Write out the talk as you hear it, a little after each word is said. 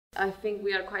I think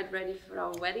we are quite ready for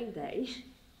our wedding day.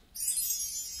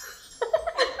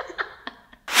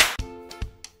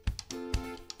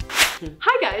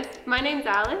 Hi guys, my name's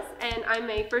Alice and I'm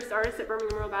a first artist at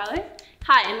Birmingham Royal Ballet.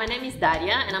 Hi, and my name is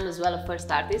Daria and I'm as well a first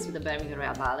artist with the Birmingham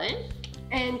Royal Ballet.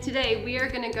 And today we are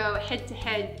going to go head to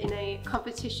head in a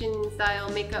competition style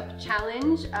makeup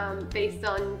challenge based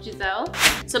on Giselle.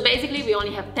 So basically we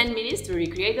only have 10 minutes to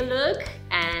recreate the look,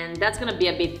 and that's going to be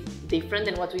a bit different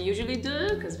than what we usually do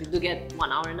because we do get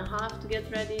 1.5 hours to get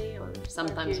ready, or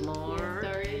sometimes more.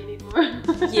 Yeah, Daria, you need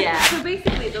more. Yeah. So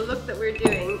basically the look that we're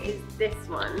doing is this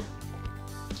one.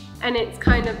 And it's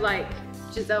kind of like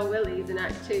Giselle Willie's in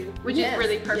Act 2, which is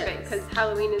really perfect because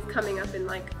Halloween is coming up in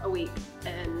like a week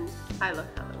and I love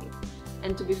Halloween.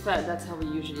 And to be fair, that's how we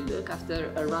usually look after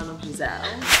a run of Giselle.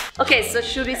 Okay, so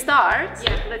should we start?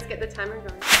 Yeah, let's get the timer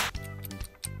going.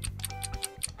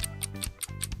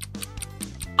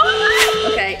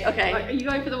 Okay, okay. Are you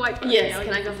going for the white one? Yes,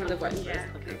 can I go for the white first? Yeah.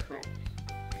 Okay, cool.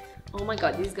 Oh my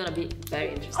god, this is gonna be very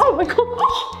interesting. Oh my god!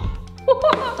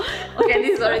 Okay,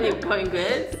 this is already going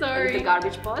good. Sorry. The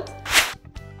garbage pot.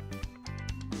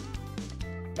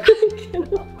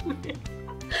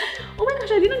 Oh my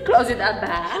gosh, I didn't close it that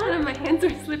bad. And my hands are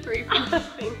slippery from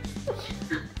nothing.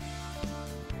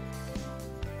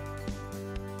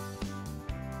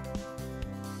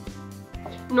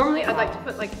 Normally I'd like to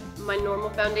put like my normal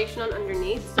foundation on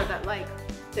underneath so that like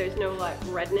there's no like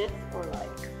redness or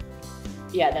like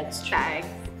that's true. bags.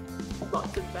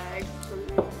 Lots of bags from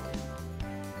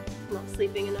not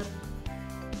sleeping enough.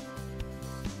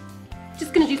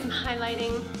 Just gonna do some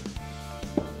highlighting.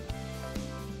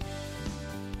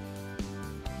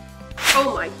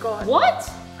 Oh my god. What?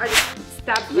 I just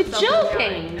stabbed You're myself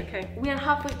in the joking. eye. Okay. We are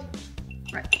halfway.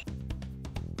 Right.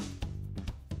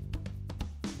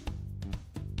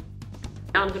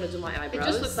 Now I'm gonna do my eyebrows.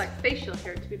 It just looks like facial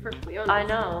hair, to be perfectly honest. I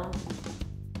know.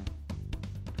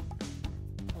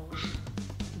 Oh.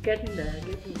 Get in there,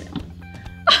 get in there.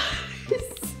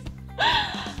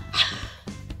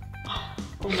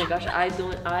 Oh my gosh, I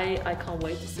can't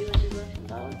wait to see what she's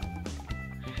left out.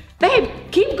 Babe,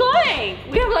 keep going!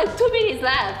 We have like 2 minutes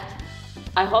left.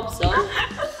 I hope so.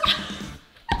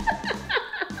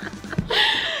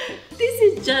 This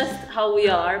is just how we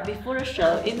are before a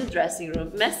show in the dressing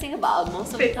room, messing about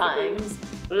most of the times,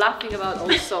 laughing about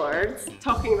all sorts.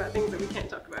 Talking about things that we can't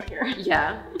talk about here.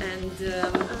 Yeah, and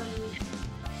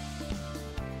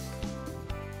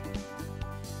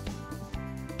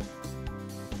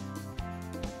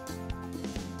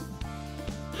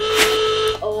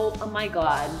oh my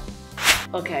god.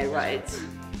 Okay, right.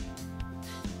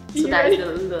 So that's the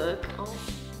look. Oh.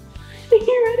 Are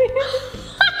you ready?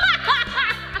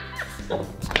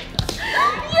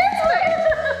 Yes!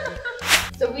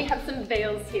 So we have some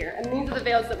veils here, and these are the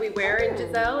veils that we wear in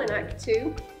Giselle in Act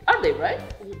 2. Are they right?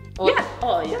 Oh, yeah.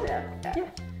 Oh yeah. Yeah.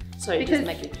 Sorry, Because just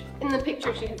make it. in the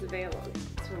picture she has a veil on.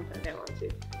 So I'm gonna put a veil on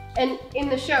too. And in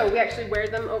the show we actually wear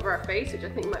them over our face, which I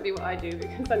think might be what I do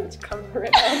because I need to cover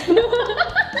it up.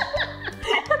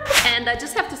 And I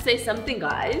just have to say something,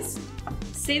 guys.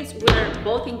 Since we're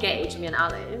both engaged, me and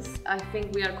Alice, I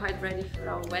think we are quite ready for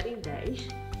our wedding day.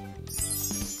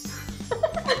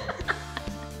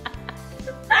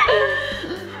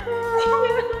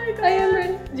 I am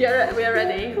ready. Yeah, we are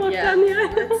ready. Well yeah. done,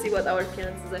 yeah. Let's see what our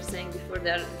fiancés are saying before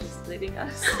they're just leaving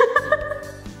us.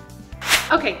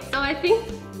 Okay, so I think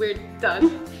we're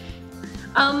done.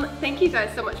 Thank you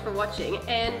guys so much for watching,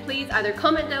 and please either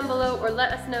comment down below or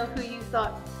let us know who you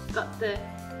thought got the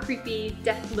creepy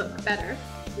death look better.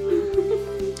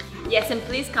 Yes, and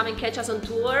please come and catch us on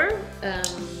tour.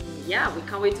 Yeah, we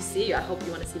can't wait to see you. I hope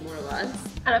you want to see more of us.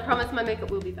 And I promise my makeup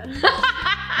will be better.